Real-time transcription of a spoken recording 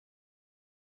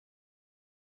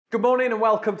Good morning and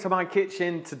welcome to my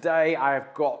kitchen. Today I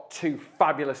have got two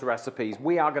fabulous recipes.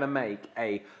 We are going to make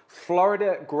a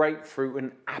Florida grapefruit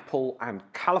and apple and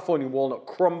California walnut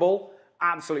crumble.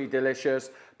 Absolutely delicious.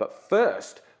 But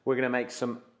first, we're going to make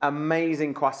some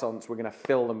amazing croissants. We're going to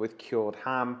fill them with cured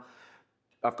ham.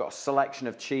 I've got a selection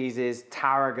of cheeses,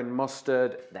 tarragon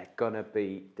mustard. They're going to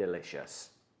be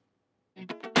delicious.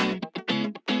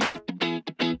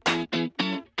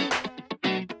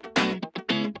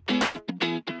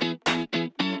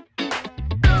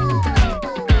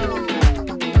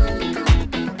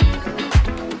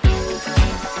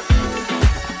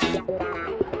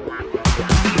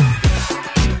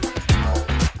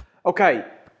 Okay,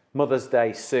 Mother's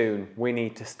Day soon. We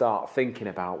need to start thinking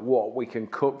about what we can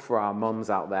cook for our mums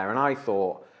out there. And I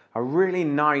thought a really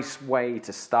nice way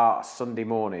to start a Sunday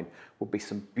morning would be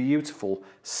some beautiful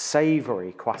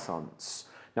savoury croissants.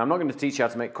 Now, I'm not going to teach you how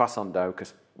to make croissant dough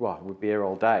because, well, we'd be here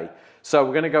all day. So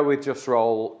we're going to go with just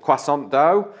roll croissant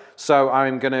dough. So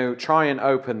I'm going to try and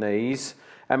open these.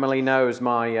 Emily knows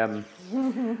my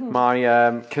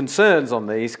concerns on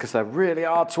these because they're really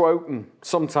hard to open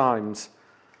sometimes.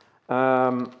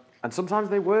 And sometimes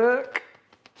they work.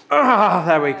 Ah,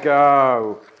 there we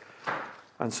go.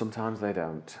 And sometimes they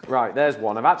don't. Right, there's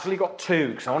one. I've actually got two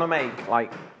because I want to make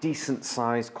like decent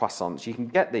sized croissants. You can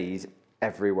get these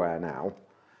everywhere now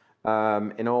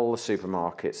in all the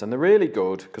supermarkets. And they're really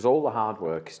good because all the hard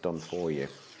work is done for you.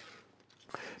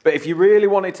 But if you really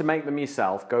wanted to make them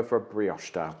yourself, go for a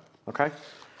brioche dough, okay?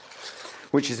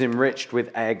 Which is enriched with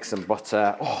eggs and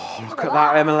butter. Oh, look at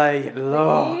that, Emily.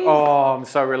 Oh, I'm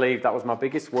so relieved. That was my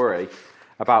biggest worry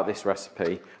about this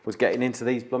recipe, was getting into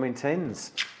these blooming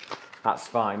tins. That's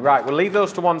fine. Right, we'll leave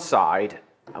those to one side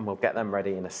and we'll get them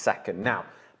ready in a second. Now,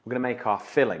 we're gonna make our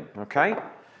filling, okay?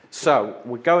 So,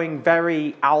 we're going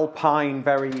very Alpine,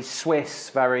 very Swiss,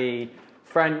 very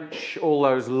French, all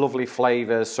those lovely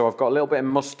flavors. So I've got a little bit of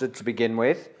mustard to begin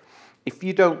with. If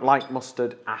you don't like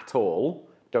mustard at all,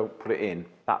 don't put it in.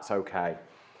 That's okay.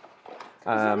 Is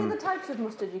there any other types of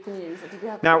mustard you can use? Or did you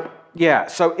have now, yeah,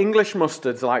 so English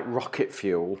mustards like rocket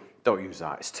fuel, don't use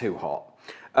that, it's too hot.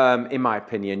 In my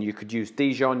opinion, you could use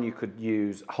Dijon, you could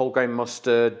use whole grain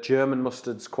mustard, German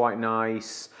mustard's quite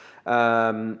nice.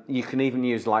 You can even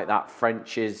use like that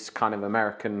French's kind of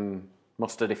American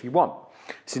mustard if you want.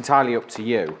 It's entirely up to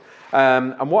you.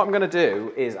 And what I'm going to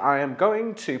do is I am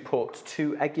going to put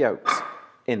 2 egg yolks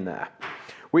in there,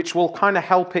 which will kind of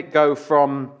help it go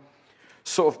from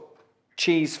sort of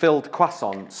cheese-filled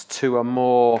croissants to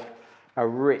a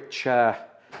richer,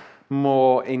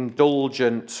 more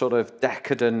indulgent, sort of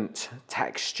decadent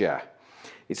texture.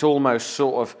 It's almost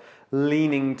sort of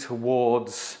leaning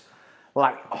towards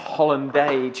like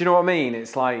hollandaise. Do you know what I mean?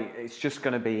 It's like, it's just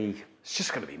gonna be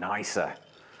nicer,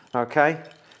 okay?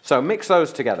 So mix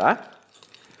those together.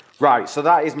 Right, so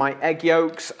that is my egg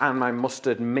yolks and my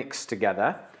mustard mixed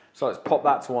together. So let's pop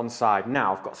that to one side.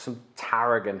 Now I've got some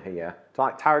tarragon here. Do you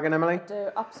like tarragon, Emily? I do,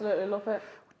 absolutely love it.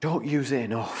 Don't use it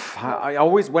enough. I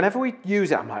always, whenever we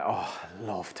use it, I'm like, oh, I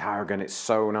love tarragon. It's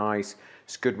so nice.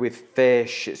 It's good with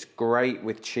fish. It's great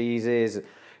with cheeses.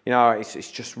 You know,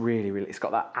 it's just really, it's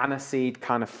got that aniseed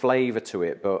kind of flavour to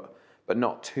it, but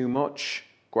not too much.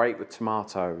 Great with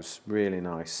tomatoes. Really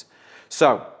nice.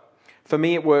 So, for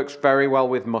me, it works very well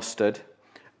with mustard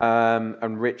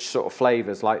and rich sort of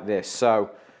flavours like this.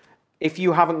 So, if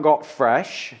you haven't got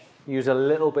fresh, use a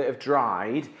little bit of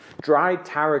dried. Dried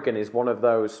tarragon is one of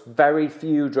those very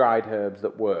few dried herbs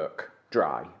that work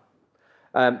dry.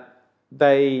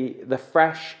 The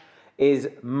fresh is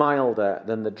milder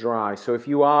than the dry. So if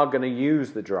you are going to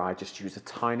use the dry, just use a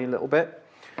tiny little bit.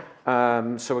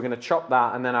 So we're going to chop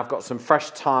that, and then I've got some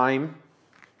fresh thyme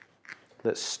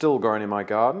that's still growing in my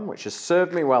garden, which has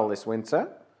served me well this winter.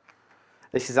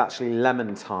 This is actually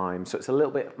lemon thyme, so it's a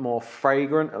little bit more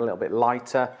fragrant, a little bit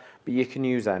lighter, but you can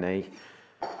use any.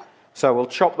 So we'll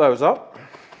chop those up.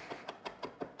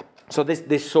 So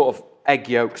this sort of egg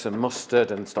yolks and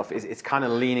mustard and stuff, it's kind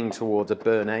of leaning towards a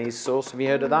béarnaise sauce. Have you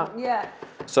heard of that? Yeah.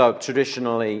 So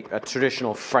traditionally, a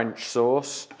traditional French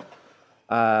sauce.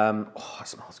 Oh, it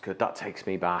smells good. That takes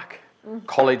me back.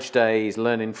 College days,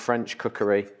 learning French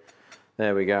cookery.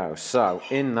 There we go. So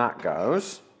in that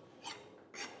goes.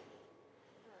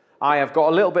 I have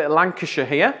got a little bit of Lancashire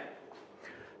here,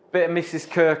 bit of Mrs.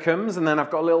 Kirkham's, and then I've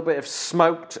got a little bit of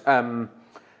smoked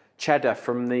cheddar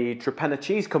from the Trepenna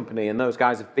Cheese Company, and those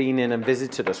guys have been in and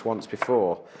visited us once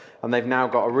before, and they've now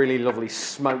got a really lovely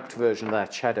smoked version of their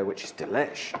cheddar, which is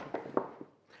delish.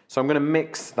 So I'm going to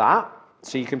mix that,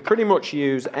 so you can pretty much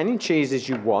use any cheeses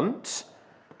you want.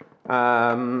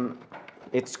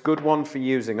 It's a good one for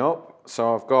using up,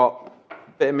 so I've got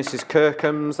Bit of Mrs.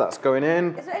 Kirkham's, that's going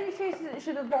in. Is there any cheeses that you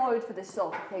should avoid for this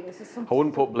sort of thing? Is there something... I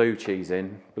wouldn't put blue cheese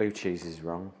in. Blue cheese is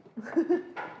wrong.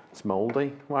 It's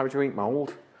mouldy. Why would you eat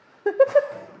mould?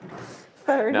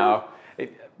 Fair enough. No.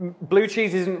 Blue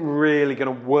cheese isn't really going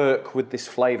to work with this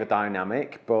flavour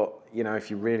dynamic, but, you know,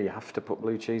 if you really have to put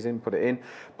blue cheese in, put it in.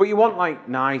 But you want, like,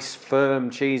 nice,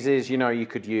 firm cheeses. You know, you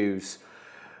could use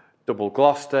double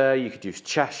Gloucester, you could use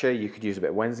Cheshire, you could use a bit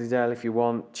of Wensleydale if you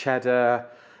want, cheddar.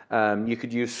 You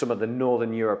could use some of the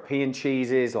Northern European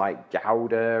cheeses like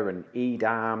Gouda and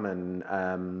Edam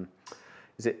and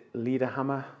is it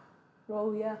Liederhammer?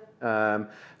 Oh yeah.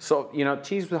 So, you know,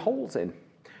 cheese with holes in.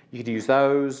 You could use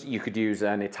those. You could use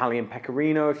an Italian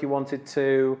pecorino if you wanted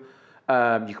to.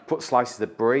 You could put slices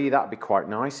of brie. That'd be quite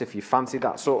nice if you fancied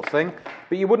that sort of thing.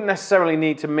 But you wouldn't necessarily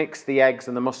need to mix the eggs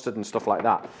and the mustard and stuff like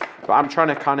that. But I'm trying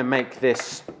to kind of make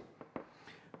this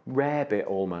rare bit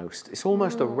almost. It's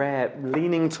almost a rare,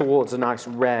 leaning towards a nice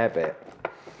rare bit.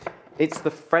 It's the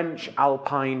French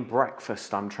Alpine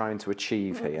breakfast I'm trying to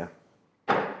achieve here.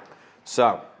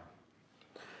 So,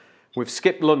 we've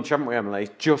skipped lunch, haven't we, Emily?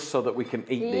 Just so that we can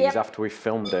eat these after we've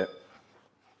filmed it.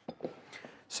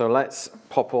 So let's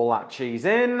pop all that cheese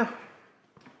in.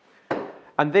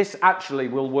 And this actually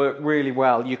will work really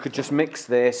well. You could just mix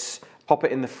this, pop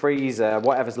it in the freezer,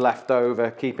 whatever's left over,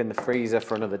 keep in the freezer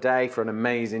for another day for an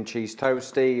amazing cheese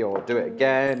toastie, or do it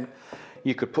again.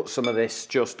 You could put some of this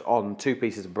just on 2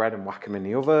 pieces of bread and whack them in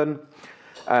the oven.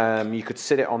 You could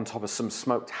sit it on top of some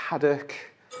smoked haddock.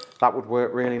 That would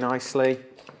work really nicely.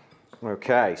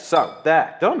 Okay, so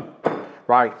there, done.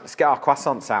 Right, let's get our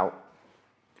croissants out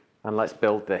and let's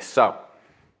build this. So,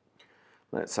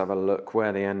 let's have a look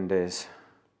where the end is.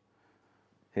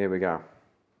 Here we go.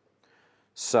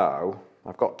 So,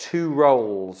 I've got 2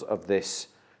 rolls of this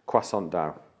croissant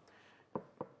dough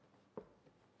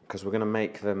because we're going to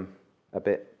make them a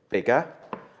bit bigger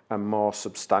and more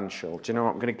substantial. Do you know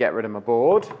what? I'm going to get rid of my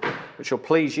board, which will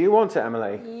please you, won't it,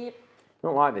 Emily? Yep. You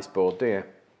don't like this board, do you?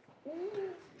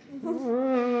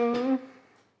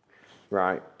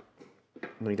 Right.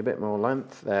 Need a bit more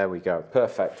length. There we go.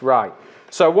 Perfect. Right.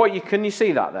 So can you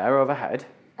see that there overhead?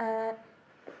 Yeah.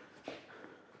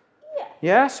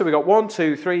 Yeah, so we got 1,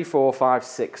 2, 3, 4, 5,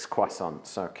 6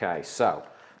 croissants. Okay, so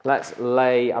let's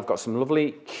lay, I've got some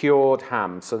lovely cured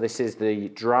ham. So this is the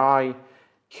dry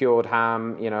cured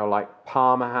ham, you know, like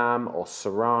Parma ham or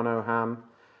Serrano ham.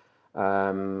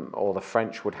 Or the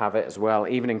French would have it as well.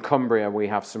 Even in Cumbria, we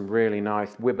have some really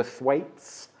nice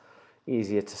Wibberthwaite's.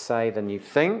 Easier to say than you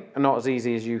think, not as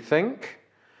easy as you think.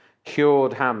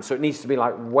 Cured ham, so it needs to be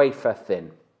like wafer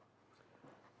thin.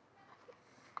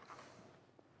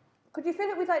 Could you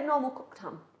fill it with like normal cooked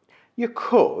ham? You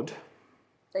could.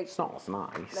 Like, it's not as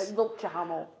nice. Like Wiltshire ham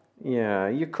or... Yeah,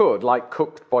 you could, like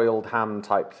cooked boiled ham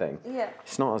type thing. Yeah.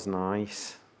 It's not as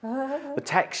nice. The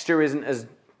texture isn't as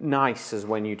nice as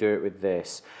when you do it with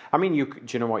this. I mean, do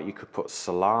you know what? You could put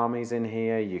salamis in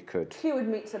here. You could... Cured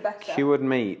meats are better. Cured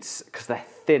meats, because they're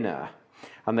thinner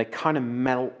and they kind of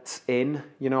melt in,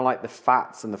 you know, like the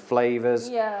fats and the flavours.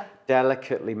 Yeah.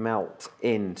 Delicately melt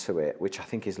into it, which I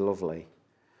think is lovely.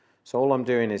 So all I'm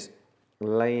doing is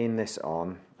laying this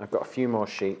on. I've got a few more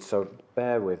sheets, so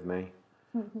bear with me.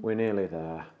 We're nearly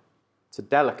there. It's a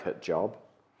delicate job.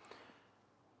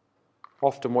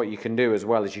 Often what you can do as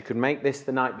well is you can make this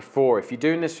the night before. If you're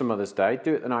doing this for Mother's Day,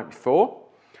 do it the night before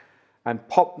and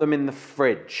pop them in the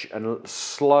fridge and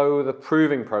slow the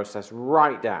proving process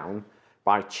right down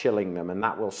by chilling them, and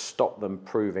that will stop them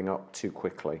proving up too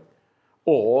quickly.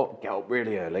 Or get up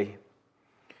really early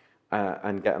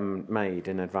and get them made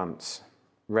in advance,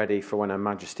 ready for when Her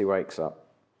Majesty wakes up.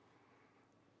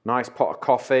 Nice pot of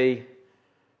coffee,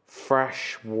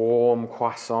 fresh, warm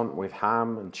croissant with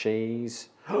ham and cheese.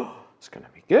 It's going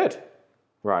to be good.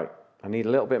 Right, I need a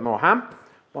little bit more ham.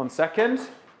 1 second.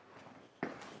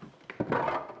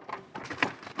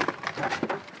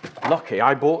 Lucky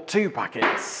I bought 2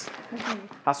 packets.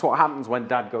 That's what happens when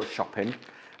Dad goes shopping.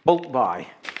 Bulk buy.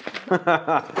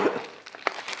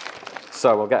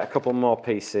 So we'll get a couple more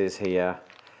pieces here.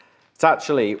 It's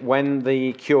actually, when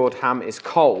the cured ham is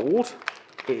cold,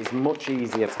 it is much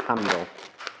easier to handle.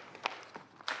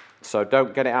 So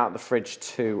don't get it out of the fridge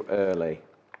too early.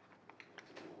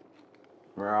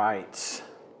 Right.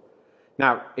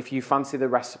 Now, if you fancy the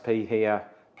recipe here,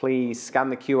 please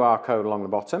scan the QR code along the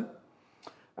bottom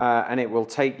and it will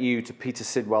take you to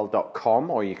petersidwell.com,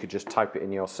 or you could just type it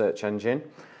in your search engine.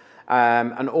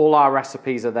 And all our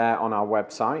recipes are there on our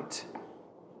website.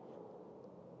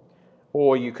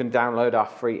 Or you can download our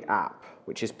free app,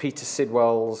 which is Peter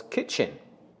Sidwell's Kitchen,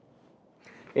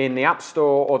 in the App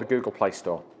Store or the Google Play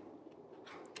Store.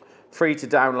 free to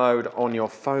download on your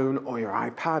phone or your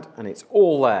iPad, and it's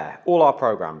all there, all our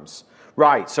programs.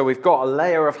 Right, so we've got a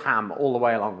layer of ham all the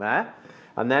way along there,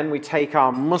 and then we take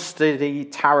our mustardy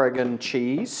tarragon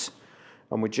cheese,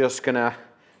 and we're just gonna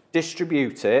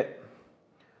distribute it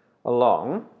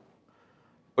along,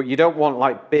 but you don't want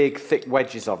like big thick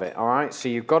wedges of it, all right? So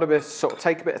you've got to sort of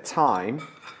take a bit of time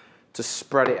to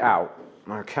spread it out,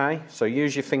 okay? So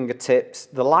use your fingertips,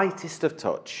 the lightest of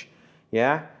touch,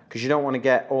 yeah? Because you don't want to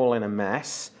get all in a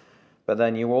mess, but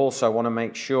then you also want to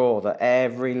make sure that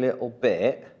every little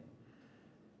bit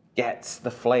gets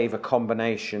the flavour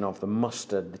combination of the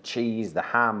mustard, the cheese, the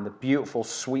ham, the beautiful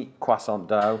sweet croissant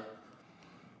dough.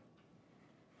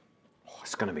 Oh,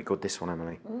 it's going to be good, this one,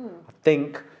 Emily. I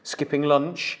think skipping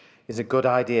lunch is a good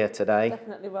idea today.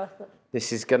 Definitely worth it.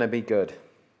 This is going to be good.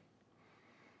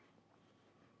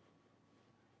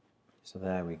 So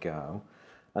there we go.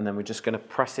 And then we're just going to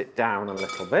press it down a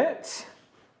little bit.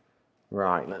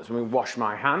 Right, let me wash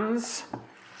my hands.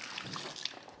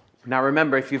 Now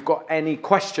remember, if you've got any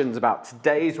questions about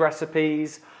today's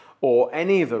recipes or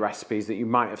any of the recipes that you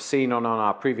might have seen on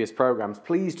our previous programs,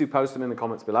 please do post them in the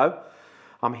comments below.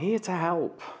 I'm here to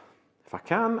help. If I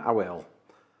can, I will.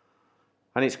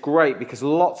 And it's great because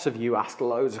lots of you ask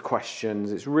loads of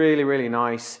questions. It's really, really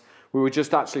nice. We were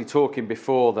just actually talking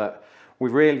before that we're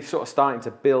really sort of starting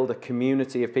to build a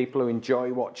community of people who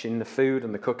enjoy watching the food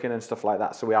and the cooking and stuff like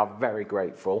that. So we are very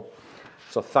grateful.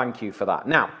 So thank you for that.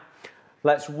 Now,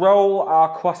 let's roll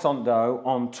our croissant dough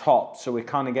on top. So we're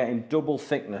kind of getting double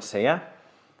thickness here.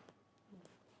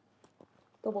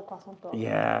 Double croissant dough.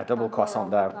 Yeah, double croissant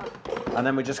dough. And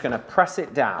then we're just going to press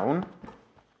it down.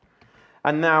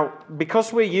 And now,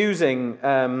 because we're using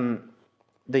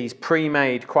these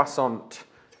pre-made croissant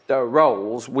dough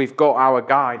rolls, we've got our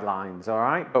guidelines, all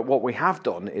right? But what we have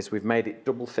done is we've made it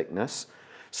double thickness.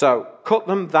 So cut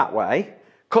them that way.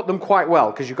 Cut them quite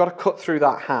well, because you've got to cut through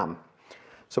that ham.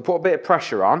 So put a bit of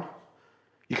pressure on.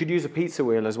 You could use a pizza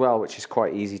wheel as well, which is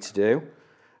quite easy to do.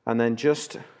 And then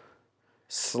just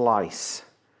slice.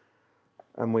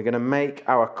 And we're going to make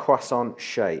our croissant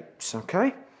shapes,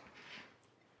 okay?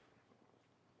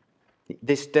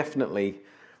 This definitely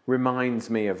reminds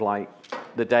me of like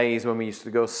the days when we used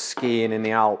to go skiing in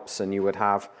the Alps and you would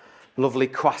have lovely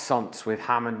croissants with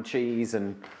ham and cheese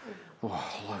and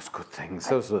those good things.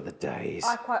 Those were the days.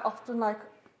 I quite often like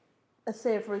a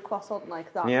savoury croissant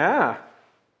like that. Yeah.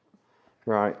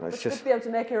 Right, let's But just be able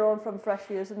to make your own from fresh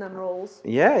using them rolls.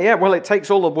 Yeah, well, it takes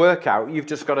all the work out. You've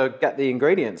just got to get the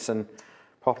ingredients and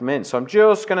pop them in. So I'm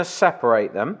just going to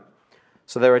separate them.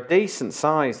 So they're a decent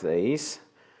size, these.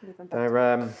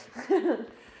 They're,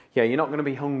 yeah, you're not going to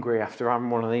be hungry after having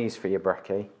one of these for your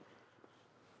brekkie.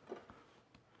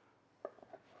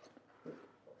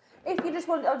 If you just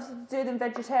wanted to do them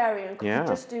vegetarian, could you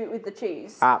just do it with the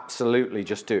cheese? Absolutely,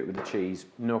 just do it with the cheese.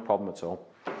 No problem at all.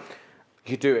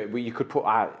 You could do it, you could put,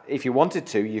 if you wanted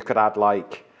to, you could add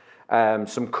like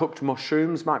some cooked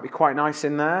mushrooms, might be quite nice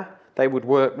in there. They would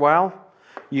work well.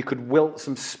 You could wilt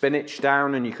some spinach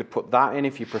down and you could put that in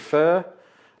if you prefer.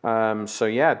 So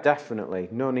yeah, definitely.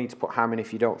 No need to put ham in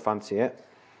if you don't fancy it.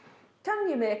 Can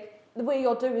you make, the way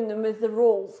you're doing them with the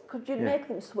rolls, could you make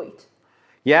them sweet?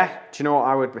 Yeah, do you know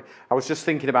what I was just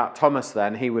thinking about Thomas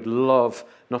then. He would love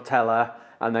Nutella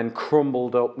and then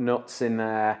crumbled up nuts in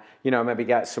there. You know, maybe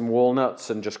get some walnuts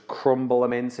and just crumble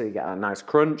them in so you get a nice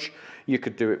crunch. You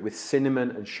could do it with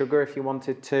cinnamon and sugar if you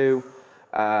wanted to.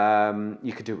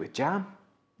 You could do it with jam.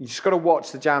 You just got to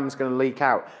watch the jam's going to leak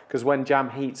out because when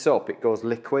jam heats up, it goes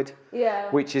liquid.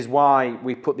 Yeah. Which is why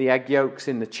we put the egg yolks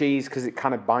in the cheese because it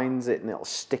kind of binds it and it'll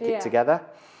stick it together.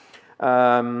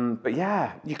 But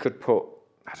yeah, you could put,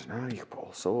 I don't know, you could put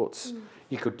all sorts.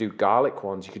 You could do garlic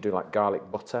ones. You could do like garlic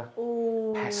butter,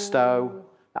 pesto.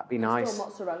 That'd be nice.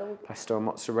 Mozzarella. Pesto and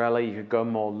mozzarella. You could go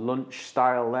more lunch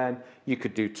style then. You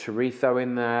could do chorizo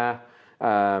in there.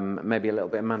 Maybe a little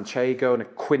bit of manchego and a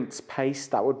quince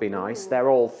paste. That would be nice. They're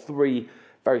all three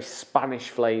very Spanish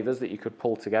flavours that you could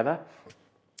pull together.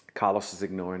 Carlos is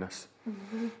ignoring us.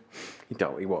 He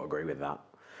won't agree with that.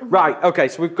 Right, okay,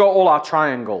 so we've got all our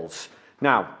triangles.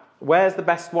 Now, where's the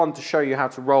best one to show you how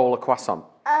to roll a croissant?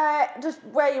 Just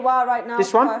where you are right now.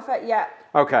 This one? Perfect, yeah.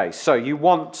 Okay, so you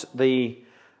want a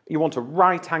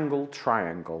right-angled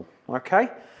triangle, okay?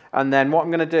 And then what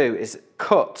I'm going to do is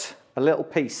cut a little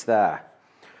piece there,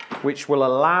 which will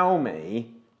allow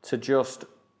me to just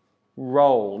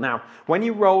roll. Now, when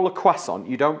you roll a croissant,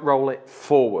 you don't roll it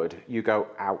forward, you go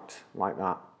out like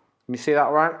that. Can you see that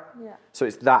right? Yeah. So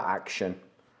it's that action.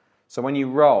 So when you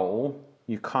roll,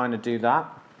 you kind of do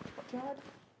that.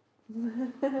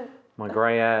 My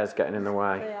grey hair's getting in the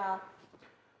way. They are.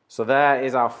 So there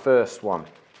is our first one.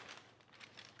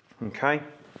 Okay,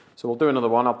 so we'll do another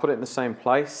one. I'll put it in the same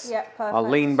place. Yeah, perfect. I'll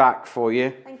lean back for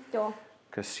you. Thank you.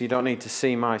 Because you don't need to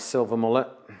see my silver mullet.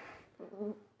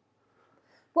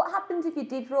 What happens if you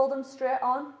did roll them straight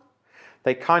on?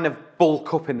 They kind of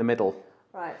bulk up in the middle.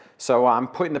 Right. So I'm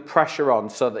putting the pressure on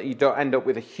so that you don't end up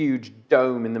with a huge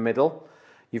dome in the middle.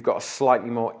 You've got a slightly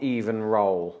more even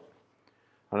roll.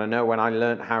 And I know when I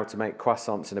learnt how to make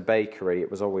croissants in a bakery,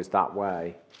 it was always that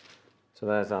way. So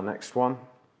there's our next one.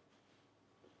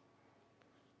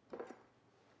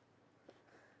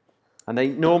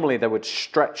 And normally they would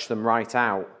stretch them right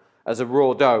out as a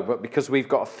raw dough, but because we've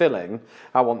got a filling,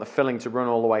 I want the filling to run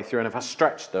all the way through, and if I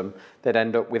stretch them, they'd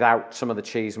end up without some of the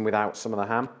cheese and without some of the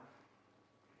ham.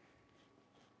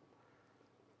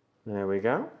 There we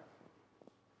go.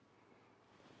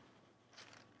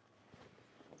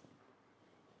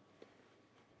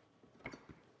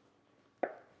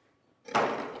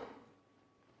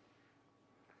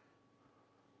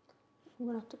 I'm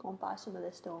going to have to go and buy some of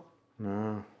this dough.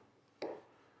 No.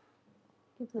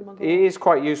 Give them a go. It is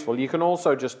quite useful. You can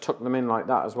also just tuck them in like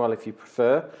that as well if you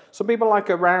prefer. Some people like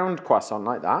a round croissant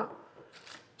like that.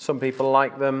 Some people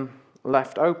like them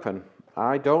left open.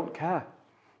 I don't care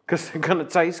because they're going to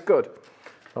taste good.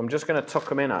 I'm just going to tuck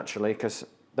them in actually because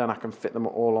then I can fit them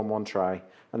all on one tray.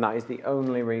 And that is the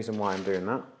only reason why I'm doing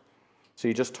that. So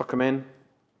you just tuck them in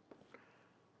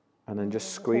and then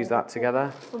just squeeze that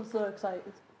together. I'm so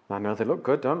excited. I know they look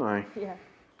good, don't they? Yeah.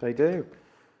 They do.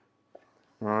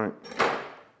 Right.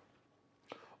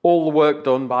 All the work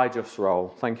done by Just Roll.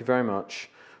 Thank you very much.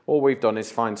 All we've done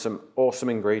is find some awesome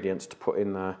ingredients to put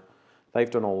in there. They've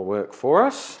done all the work for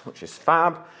us, which is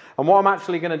fab. And what I'm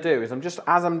actually going to do is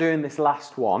as I'm doing this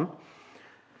last one,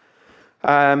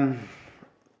 I'm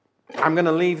going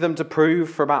to leave them to prove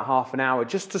for about half an hour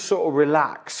just to sort of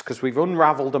relax because we've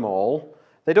unravelled them all.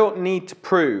 They don't need to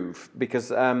prove because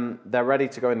they're ready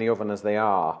to go in the oven as they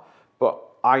are. But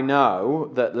I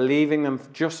know that leaving them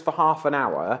just for half an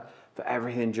hour for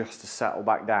everything just to settle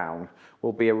back down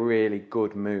will be a really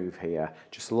good move here.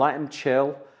 Just let them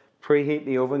chill, preheat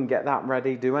the oven, get that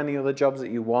ready, do any other jobs that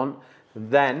you want.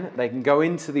 Then they can go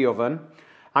into the oven.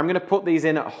 I'm going to put these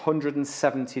in at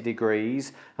 170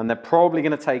 degrees and they're probably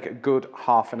going to take a good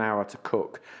half an hour to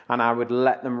cook. And I would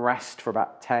let them rest for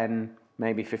about 10,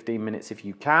 maybe 15 minutes if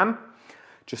you can,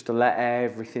 just to let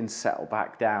everything settle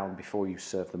back down before you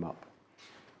serve them up.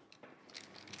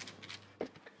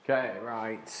 Okay,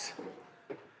 right.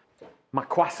 My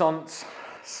croissants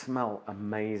smell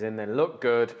amazing. They look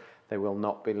good. They will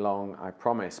not be long, I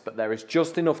promise. But there is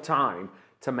just enough time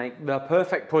to make the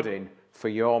perfect pudding for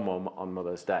your mum on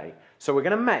Mother's Day. So we're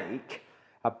going to make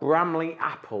a Bramley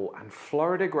apple and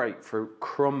Florida grapefruit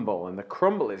crumble. And the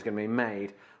crumble is going to be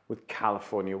made with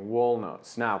California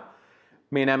walnuts. Now,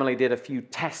 me and Emily did a few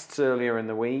tests earlier in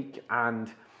the week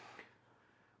and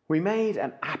we made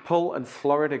an apple and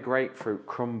Florida grapefruit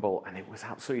crumble and it was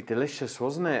absolutely delicious,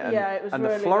 wasn't it? And, yeah, it was and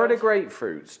really the Florida good.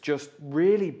 grapefruits just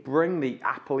really bring the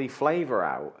appley flavour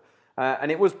out. And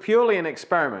it was purely an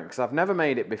experiment because I've never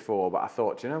made it before, but I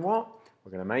thought, you know what?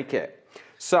 We're going to make it.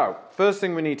 So, first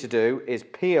thing we need to do is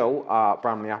peel our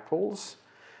Bramley apples.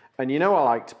 And you know I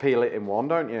like to peel it in one,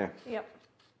 don't you? Yep.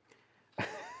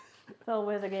 It's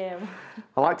always a game.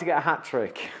 I like to get a hat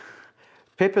trick.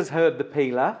 Pippa's heard the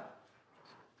peeler.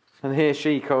 And here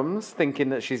she comes, thinking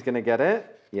that she's going to get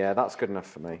it. Yeah, that's good enough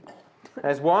for me.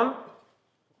 There's one.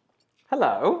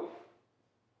 Hello.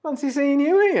 Fancy seeing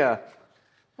you here.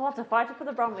 I'll have to fight it for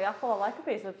the Bramley apple. I like a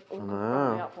piece of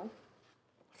Bramley apple.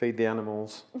 Feed the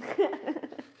animals.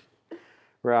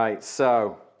 Right,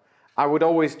 so I would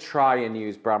always try and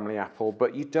use Bramley apple,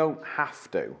 but you don't have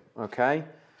to, okay?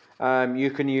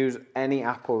 You can use any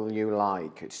apple you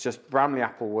like. It's just Bramley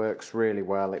apple works really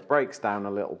well. It breaks down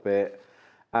a little bit.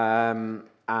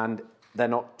 And they're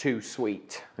not too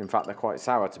sweet. In fact, they're quite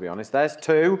sour, to be honest. There's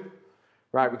two.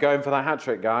 Right, we're going for that hat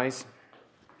trick, guys.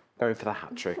 Going for the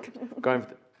hat trick. Going for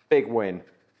the big win.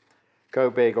 Go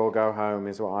big or go home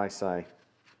is what I say.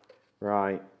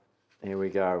 Right, here we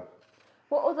go.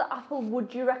 What other apple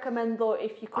would you recommend, though,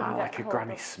 if you couldn't I get like a hold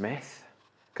Granny of? Smith.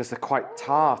 Because they're quite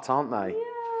tart, aren't they?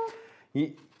 Yeah.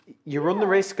 You run the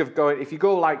risk of going, if you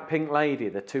go like Pink Lady,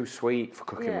 they're too sweet for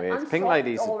cooking with. And Pink soft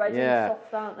Ladies, already, yeah,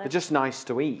 soft, aren't they? they're just nice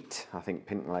to eat, I think,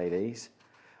 Pink Ladies.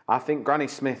 I think Granny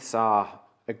Smiths are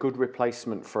a good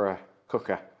replacement for a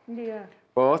cooker. Yeah.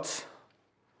 But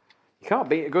you can't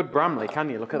beat a good Bramley, can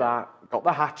you? Look at that. Got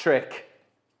the hat trick.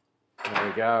 There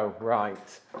we go. Right.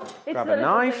 It's Grab the a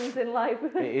little knife. things in life.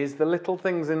 It is the little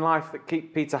things in life that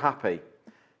keep Peter happy.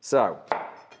 So,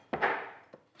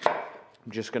 I'm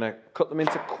just going to cut them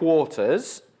into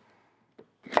quarters.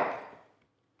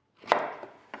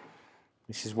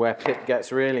 This is where Pip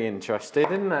gets really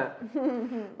interested, isn't it?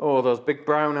 Oh, those big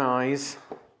brown eyes.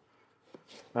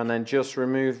 And then just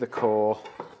remove the core.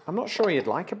 I'm not sure you'd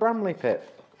like a Bramley,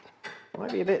 Pip.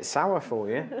 Might be a bit sour for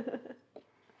you.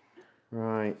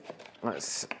 Right,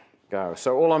 let's go.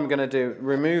 So all I'm going to do,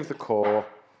 remove the core.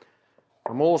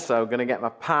 I'm also going to get my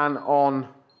pan on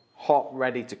hot,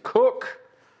 ready to cook.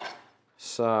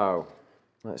 So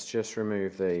let's just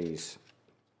remove these.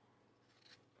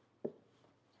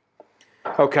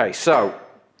 Okay, so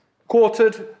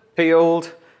quartered,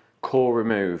 peeled, core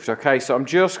removed. Okay, so I'm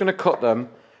just going to cut them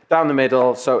down the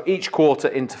middle, so each quarter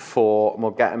into 4, and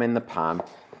we'll get them in the pan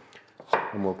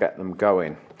and we'll get them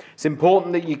going. It's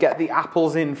important that you get the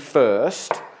apples in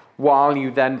first while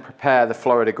you then prepare the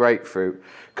Florida grapefruit,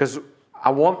 because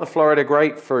I want the Florida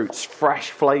grapefruit's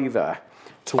fresh flavour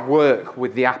to work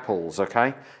with the apples,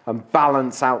 okay, and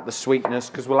balance out the sweetness,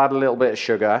 because we'll add a little bit of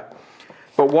sugar.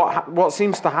 But what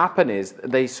seems to happen is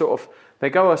they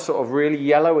go a sort of really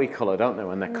yellowy colour, don't they,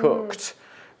 when they're cooked?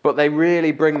 But they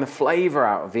really bring the flavour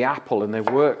out of the apple, and they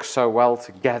work so well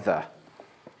together.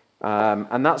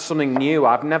 And that's something new.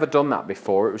 I've never done that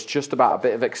before. It was just about a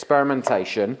bit of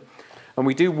experimentation. And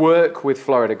we do work with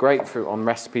Florida grapefruit on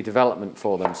recipe development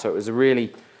for them. So it was a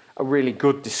really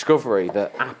good discovery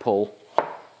that apple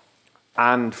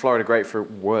and Florida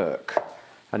grapefruit work.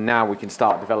 And now we can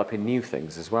start developing new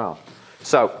things as well.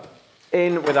 So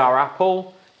in with our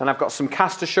apple, and I've got some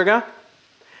caster sugar.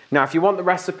 Now, if you want the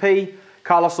recipe,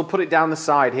 Carlos will put it down the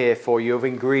side here for you of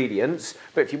ingredients.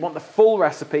 But if you want the full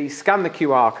recipe, scan the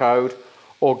QR code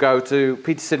or go to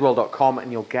petersidwell.com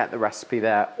and you'll get the recipe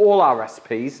there. All our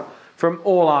recipes from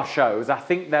all our shows. I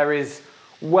think there is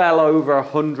well over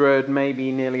 100,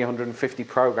 maybe nearly 150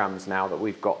 programs now that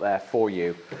we've got there for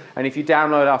you. And if you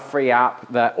download our free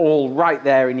app, they're all right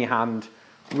there in your hand.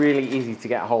 Really easy to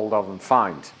get hold of and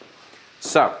find.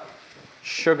 So,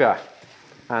 sugar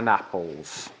and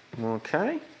apples.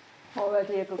 Okay.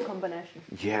 Already a good combination.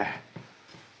 Yeah.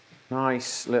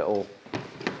 Nice little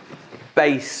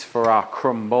base for our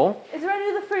crumble. Is there any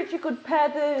other fruits you could pair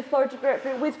the Florida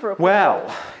grapefruit with for a crumble?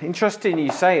 Well, interesting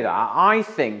you say that. I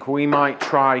think we might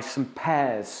try some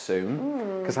pears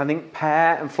soon, because I think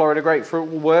pear and Florida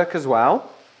grapefruit will work as well.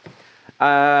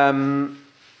 And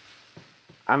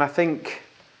I think,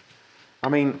 I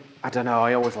mean, I don't know,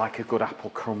 I always like a good apple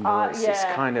crumble. It's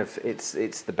kind of,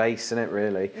 it's the base, isn't it,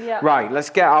 really? Yeah. Right, let's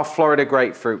get our Florida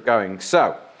grapefruit going.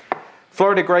 So,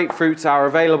 Florida grapefruits are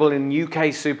available in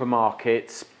UK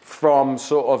supermarkets from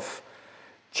sort of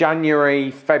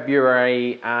January,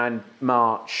 February and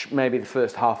March, maybe the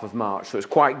first half of March. So it's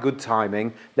quite good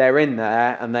timing. They're in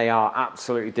there and they are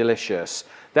absolutely delicious.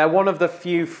 They're one of the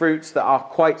few fruits that are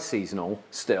quite seasonal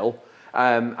still.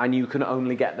 And you can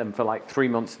only get them for like 3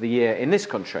 months of the year in this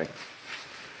country.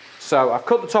 So I've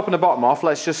cut the top and the bottom off.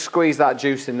 Let's just squeeze that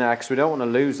juice in there because we don't want to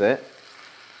lose it.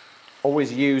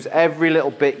 Always use every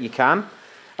little bit you can.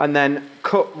 And then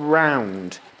cut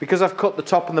round. Because I've cut the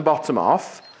top and the bottom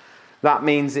off, that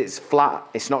means it's flat.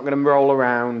 It's not going to roll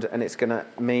around, and it's going to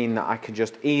mean that I can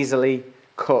just easily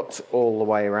cut all the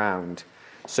way around.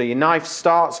 So your knife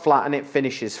starts flat and it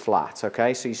finishes flat,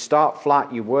 okay? So you start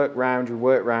flat, you work round,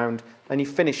 and you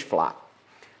finish flat.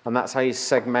 And that's how you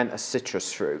segment a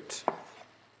citrus fruit.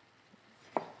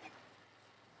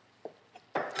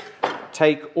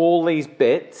 Take all these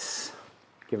bits,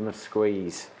 give them a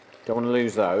squeeze. Don't want to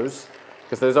lose those,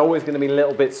 because there's always going to be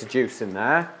little bits of juice in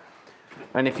there.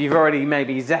 And if you've already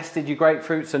maybe zested your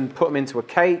grapefruits and put them into a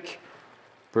cake,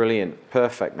 brilliant,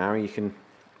 perfect. Now you can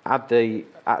add the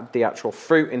actual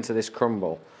fruit into this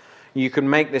crumble. You can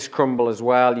make this crumble as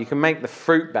well. You can make the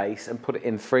fruit base and put it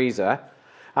in the freezer.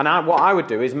 And what I would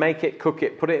do is make it, cook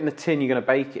it, put it in the tin you're going to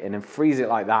bake it in and freeze it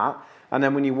like that. And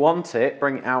then when you want it,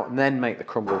 bring it out and then make the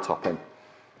crumble topping.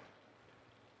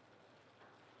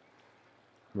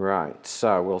 Right,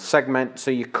 so we'll segment.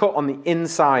 So you cut on the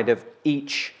inside of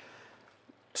each,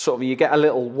 sort of, you get a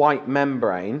little white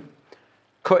membrane,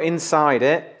 cut inside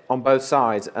it on both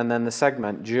sides, and then the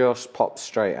segment just pops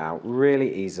straight out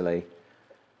really easily.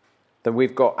 Then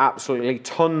we've got absolutely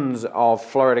tons of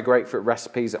Florida grapefruit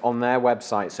recipes on their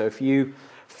website. So if you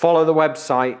follow the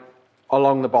website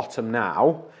along the bottom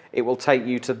now, it will take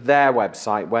you to their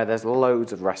website where there's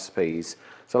loads of recipes.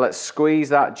 So let's squeeze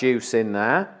that juice in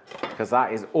there, because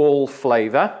that is all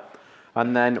flavour.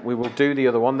 And then we will do the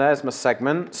other one. There's my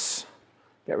segments.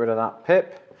 Get rid of that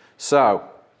pip. So,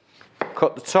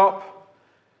 cut the top,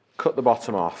 cut the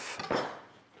bottom off.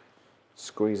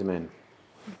 Squeeze them in.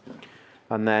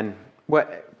 And then,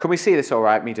 can we see this all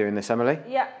right, me doing this, Emily?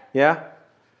 Yeah. Yeah?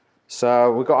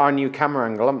 So, we've got our new camera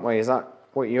angle, haven't we? Is that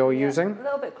what you're using? A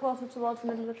little bit closer towards the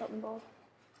middle of the chopping board.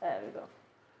 There we go.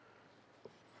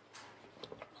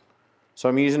 So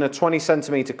I'm using a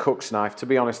 20cm cook's knife. To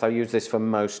be honest, I use this for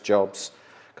most jobs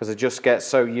because I just get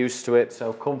so used to it,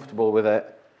 so comfortable with it,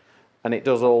 and it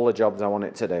does all the jobs I want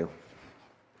it to do.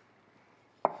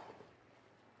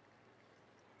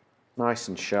 Nice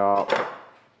and sharp.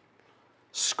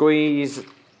 Squeeze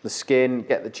the skin,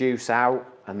 get the juice out,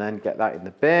 and then get that in the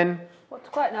bin. What's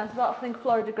quite nice about, I think,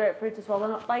 Florida grapefruit as well,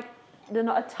 they're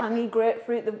not a tangy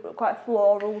grapefruit, they're quite a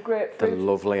floral grapefruit. They're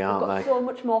lovely, aren't they? They've got so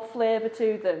much more flavour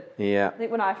to them. Yeah. I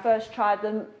think when I first tried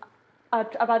them,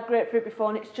 I've had grapefruit before,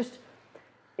 and it's just,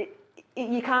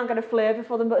 you can't get a flavour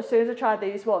for them, but as soon as I tried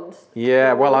these ones,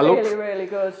 yeah, well, really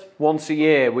good. Once a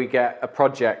year we get a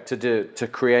project to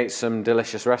create some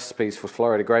delicious recipes for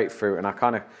Florida grapefruit, and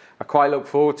I quite look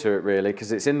forward to it really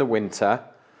because it's in the winter,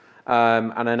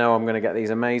 and I know I'm going to get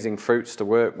these amazing fruits to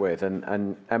work with,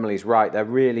 and Emily's right, they're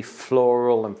really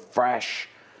floral and fresh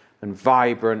and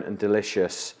vibrant and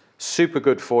delicious. Super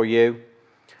good for you,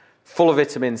 full of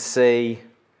vitamin C.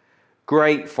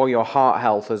 Great for your heart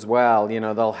health as well. You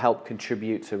know, they'll help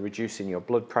contribute to reducing your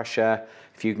blood pressure.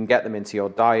 If you can get them into your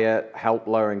diet, help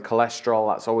lowering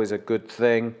cholesterol, that's always a good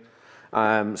thing.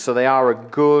 So they are a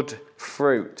good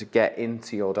fruit to get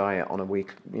into your diet on a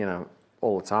week, you know,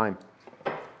 all the time.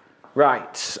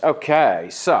 Right, okay,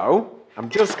 so I'm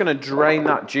just gonna drain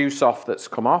that juice off that's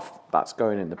come off. That's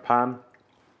going in the pan.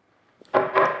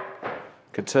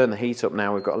 Could turn the heat up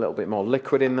now, we've got a little bit more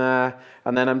liquid in there.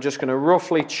 And then I'm just going to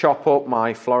roughly chop up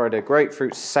my Florida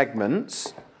grapefruit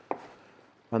segments.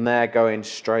 And they're going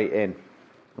straight in.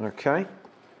 Okay.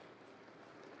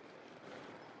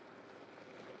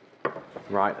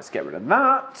 Right, let's get rid of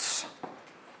that.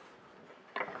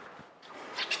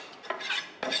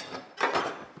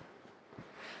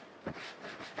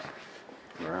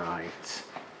 Right.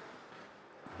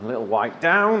 A little wipe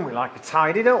down, we like a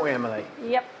tidy, don't we, Emily?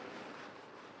 Yep.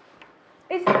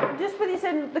 Is it just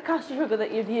with the caster sugar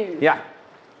that you've used? Yeah.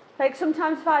 Like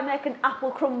sometimes if I make an apple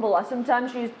crumble, I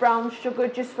sometimes use brown sugar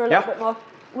just for a little bit more.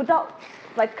 Would that,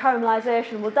 like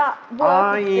caramelisation, would that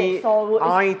work with this? Or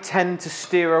I tend to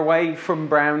steer away from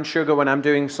brown sugar when I'm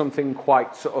doing something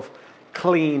quite sort of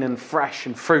clean and fresh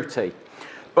and fruity.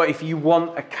 But if you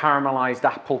want a caramelised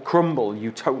apple crumble,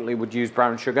 you totally would use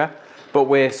brown sugar. But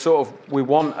we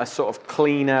want a sort of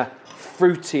cleaner,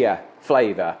 fruitier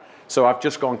flavour. So I've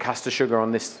just gone caster sugar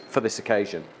on this for this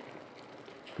occasion.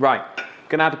 Right,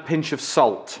 gonna add a pinch of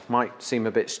salt. Might seem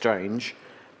a bit strange,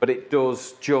 but it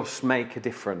does just make a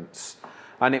difference.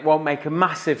 And it won't make a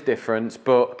massive difference,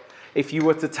 but if you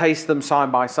were to taste them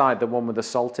side by side, the one with the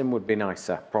salt in would be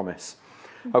nicer, promise.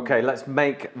 Okay, let's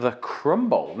make the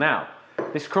crumble. Now,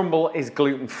 this crumble is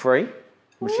gluten-free,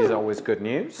 which is always good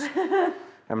news.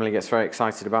 Emily gets very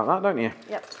excited about that, don't you?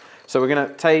 Yep. So we're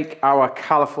gonna take our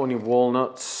California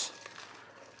walnuts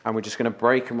and we're just going to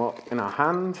break them up in our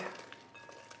hand.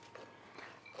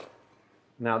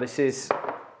 Now this is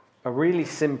a really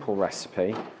simple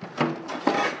recipe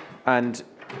and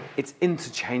it's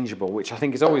interchangeable, which I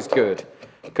think is always good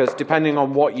because depending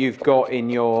on what you've got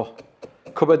in your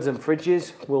cupboards and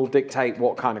fridges will dictate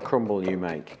what kind of crumble you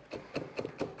make.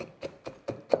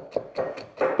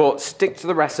 But stick to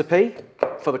the recipe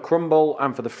for the crumble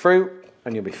and for the fruit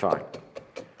and you'll be fine.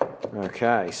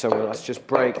 Okay, so let's just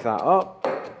break that up.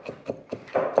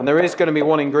 And there is going to be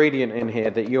one ingredient in here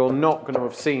that you're not going to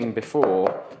have seen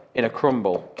before in a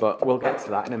crumble, but we'll get to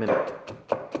that in a minute.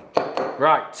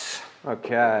 Right,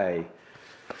 okay.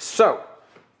 So,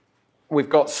 we've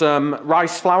got some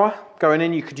rice flour going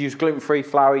in. You could use gluten-free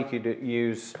flour, you could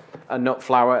use a nut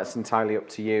flour, it's entirely up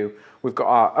to you. We've got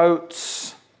our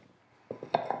oats.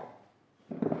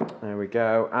 There we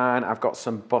go, and I've got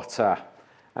some butter.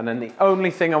 And then the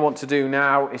only thing I want to do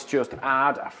now is just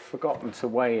add, I've forgotten to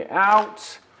weigh it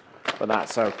out, but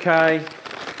that's okay.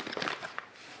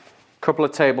 A couple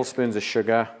of tablespoons of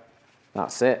sugar,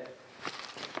 that's it.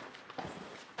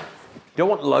 You don't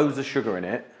want loads of sugar in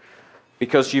it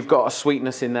because you've got a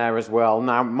sweetness in there as well.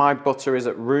 Now my butter is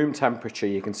at room temperature,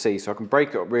 you can see, so I can break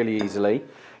it up really easily.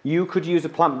 You could use a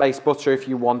plant-based butter if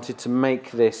you wanted to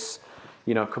make this,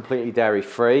 you know, completely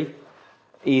dairy-free.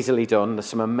 Easily done, there's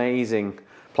some amazing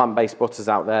plant-based butters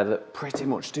out there that pretty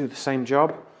much do the same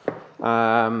job.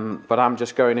 But I'm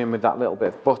just going in with that little bit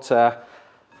of butter.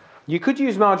 You could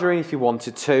use margarine if you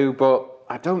wanted to, but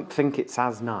I don't think it's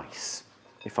as nice,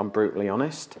 if I'm brutally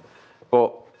honest.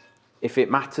 But if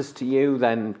it matters to you,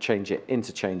 then change it,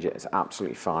 interchange it, it's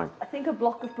absolutely fine. I think a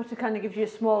block of butter kind of gives you a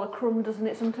smaller crumb, doesn't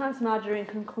it? Sometimes margarine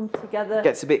can come together. It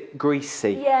gets a bit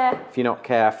greasy, yeah, if you're not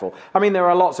careful. I mean, there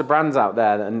are lots of brands out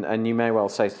there, and you may well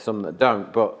say some that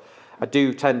don't, but I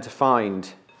do tend to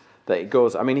find that it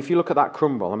goes, I mean, if you look at that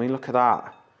crumble, I mean, look at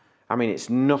that. I mean, it's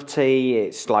nutty,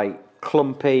 it's like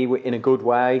clumpy in a good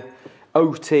way.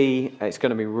 Oaty, it's going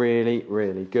to be really,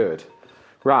 really good.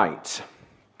 Right.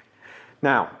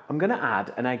 Now, I'm going to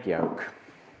add an egg yolk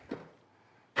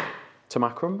to my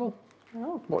crumble.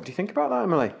 Oh. What do you think about that,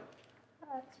 Emily?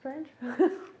 That's strange.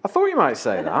 I thought you might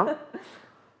say that.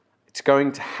 It's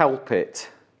going to help it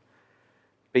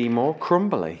be more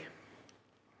crumbly.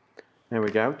 There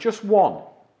we go. Just one.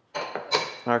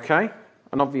 Okay?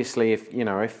 And obviously, if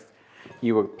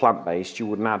you were plant-based, you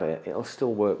wouldn't add it. It'll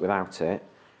still work without it,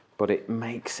 but it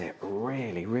makes it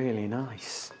really, really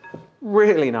nice.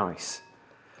 Really nice.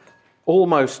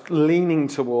 Almost leaning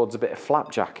towards a bit of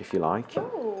flapjack, if you like.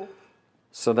 Oh.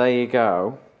 So there you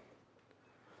go.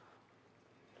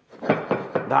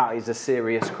 That is a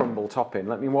serious crumble topping.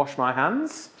 Let me wash my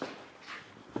hands.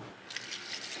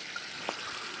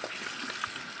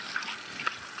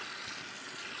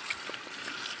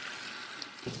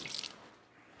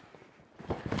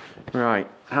 Right,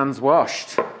 hands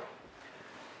washed.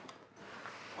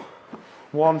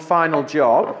 One final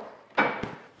job.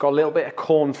 Got a little bit of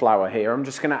corn flour here. I'm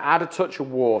just going to add a touch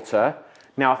of water.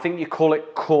 Now, I think you call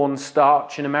it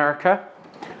cornstarch in America,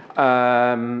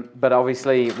 but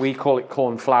obviously we call it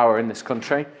corn flour in this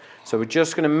country. So we're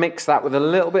just going to mix that with a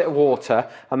little bit of water,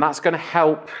 and that's going to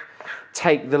help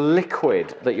take the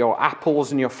liquid that your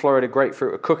apples and your Florida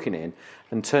grapefruit are cooking in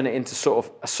and turn it into sort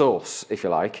of a sauce, if you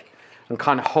like, and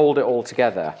kind of hold it all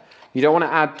together. You don't want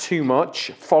to add too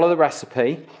much. Follow the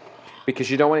recipe,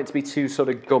 because you don't want it to be too sort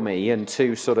of gummy and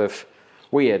too sort of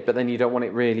weird, but then you don't want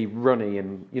it really runny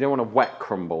and you don't want a wet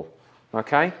crumble,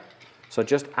 okay? So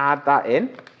just add that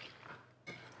in,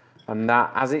 and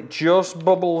that, as it just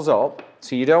bubbles up,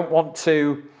 so you don't want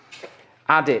to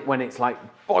add it when it's like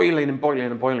boiling and boiling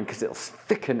and boiling, because it'll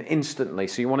thicken instantly.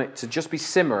 So you want it to just be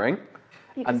simmering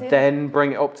and then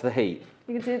bring it up to the heat.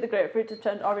 You can see the grapefruit has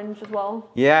turned orange as well.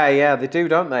 Yeah, they do,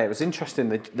 don't they? It was interesting,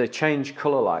 they change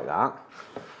colour like that.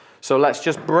 So let's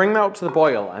just bring that up to the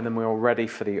boil, and then we're all ready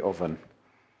for the oven.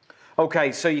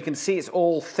 Okay, so you can see it's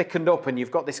all thickened up, and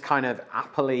you've got this kind of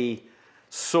appley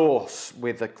sauce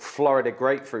with the Florida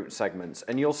grapefruit segments.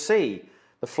 And you'll see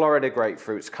the Florida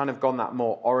grapefruit's kind of gone that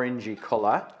more orangey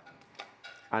colour,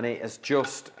 and it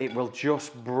will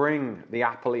just bring the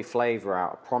appley flavour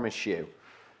out, I promise you.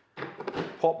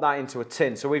 Pop that into a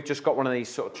tin. So we've just got one of these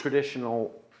sort of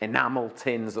traditional enamel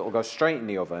tins that will go straight in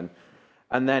the oven.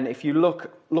 And then if you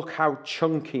look how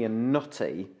chunky and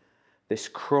nutty this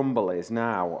crumble is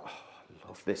now. Oh, I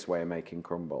love this way of making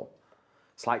crumble.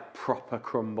 It's like proper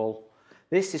crumble.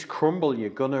 This is crumble you're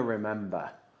gonna remember.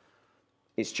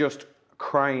 It's just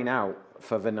crying out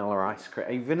for vanilla ice cream.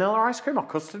 Are you vanilla ice cream or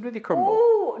custard with your crumble?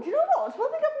 Oh, do you know what? It's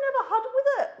one thing I've never had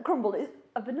with a crumble is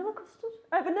a vanilla custard.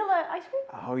 Vanilla ice cream.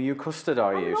 Oh, you custard,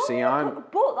 are you? See, but that sounds like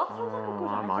a good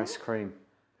I'm idea. ice cream.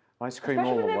 Ice cream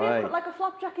Especially all the maybe way. put like a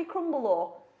flapjacky crumble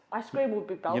or ice cream would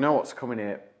be better. You know what's coming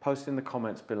here? Post in the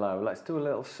comments below. Let's do a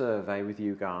little survey with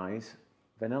you guys.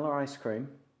 Vanilla ice cream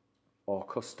or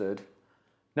custard.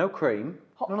 No cream.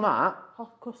 None of that.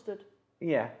 Hot custard.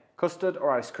 Yeah, custard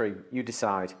or ice cream. You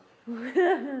decide.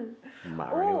 I'm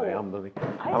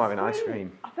having ice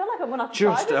cream. I feel like I'm gonna have to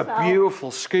Just try this now. beautiful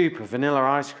scoop of vanilla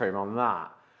ice cream on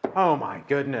that. Oh my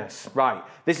goodness. Right,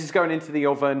 this is going into the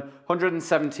oven,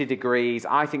 170 degrees.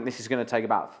 I think this is going to take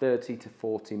about 30 to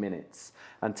 40 minutes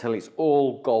until it's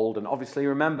all golden. Obviously,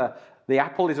 remember, the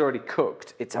apple is already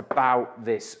cooked. It's about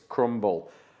this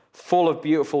crumble. Full of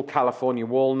beautiful California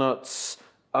walnuts,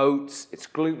 oats. It's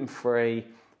gluten-free.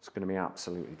 It's going to be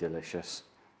absolutely delicious.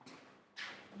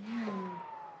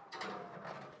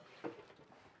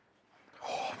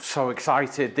 Oh, I'm so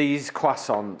excited. These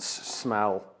croissants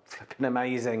smell flipping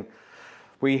amazing.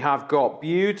 We have got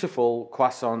beautiful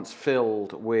croissants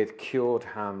filled with cured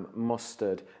ham,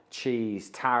 mustard, cheese,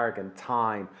 tarragon,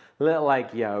 thyme, little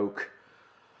egg yolk.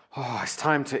 Oh, it's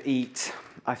time to eat,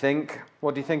 I think.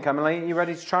 What do you think, Emily? Are you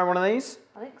ready to try one of these?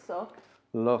 I think so.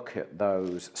 Look at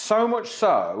those. So much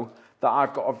so that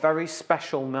I've got a very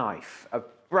special knife, a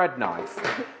bread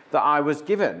knife, that I was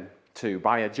given to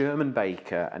by a German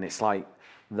baker, and it's like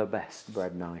the best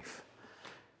bread knife.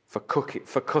 For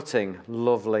cutting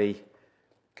lovely.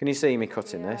 Can you see me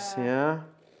cutting this? Yeah.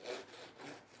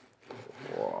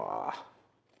 Wow.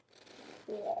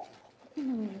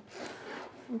 I'm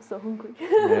so hungry.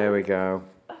 There we go.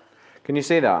 Can you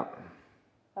see that?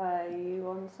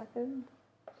 1 second.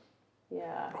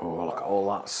 Yeah. Oh, look at all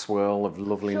that swirl of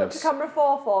loveliness. Show it to camera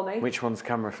 4 for me. Which one's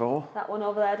camera 4? That one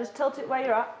over there. Just tilt it where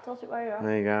you're at. Tilt it where you're at.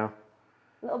 There you go.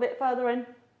 A little bit further in.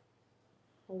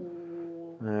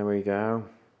 There we go.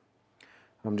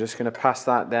 I'm just going to pass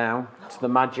that down to the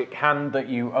magic hand that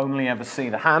you only ever see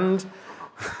the hand.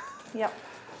 Yep.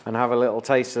 and have a little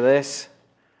taste of this.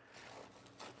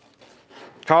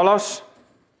 Carlos,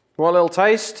 want a little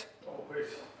taste? Always.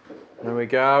 There we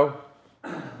go.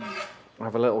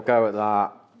 Have a little go at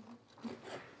that.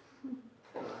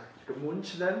 Good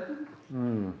munch then.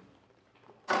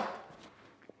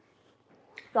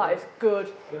 That is good.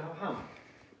 Do you have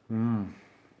ham?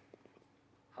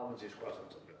 Ham is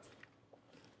croissants on there.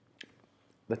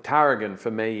 The tarragon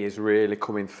for me is really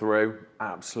coming through.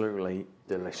 Absolutely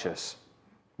delicious.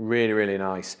 Really, really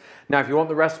nice. Now, if you want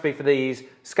the recipe for these,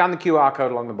 scan the QR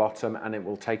code along the bottom and it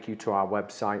will take you to our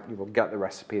website. You will get the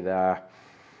recipe there.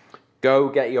 Go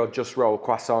get your Just Roll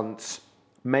croissants.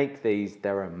 Make these,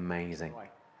 they're amazing.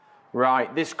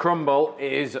 Right, this crumble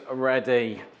is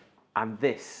ready. And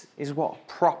this is what a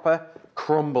proper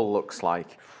crumble looks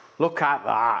like. Look at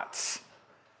that.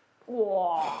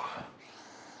 Whoa.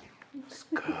 It's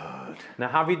good. Now,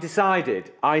 have you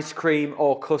decided ice cream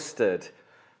or custard?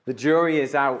 The jury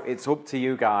is out, it's up to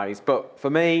you guys. But for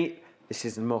me, this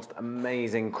is the most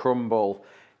amazing crumble.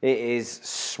 It is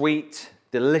sweet,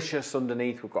 delicious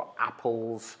underneath. We've got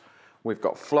apples, we've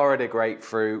got Florida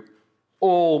grapefruit,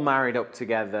 all married up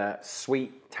together.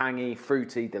 Sweet, tangy,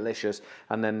 fruity, delicious.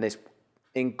 And then this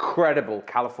incredible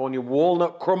California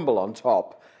walnut crumble on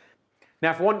top.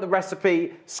 Now, if you want the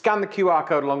recipe, scan the QR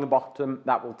code along the bottom.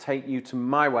 That will take you to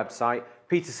my website,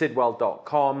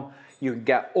 petersidwell.com. You can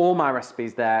get all my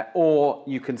recipes there, or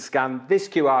you can scan this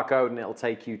QR code and it'll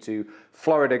take you to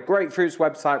Florida Grapefruit's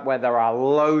website, where there are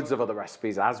loads of other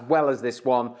recipes as well as this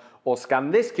one, or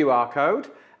scan this QR code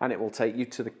and it will take you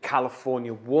to the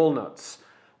California Walnuts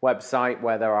website,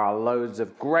 where there are loads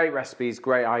of great recipes,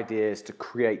 great ideas to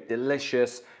create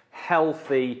delicious,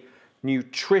 healthy,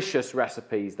 nutritious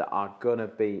recipes that are gonna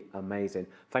be amazing.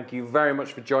 Thank you very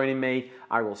much for joining me.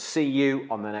 I will see you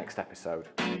on the next episode.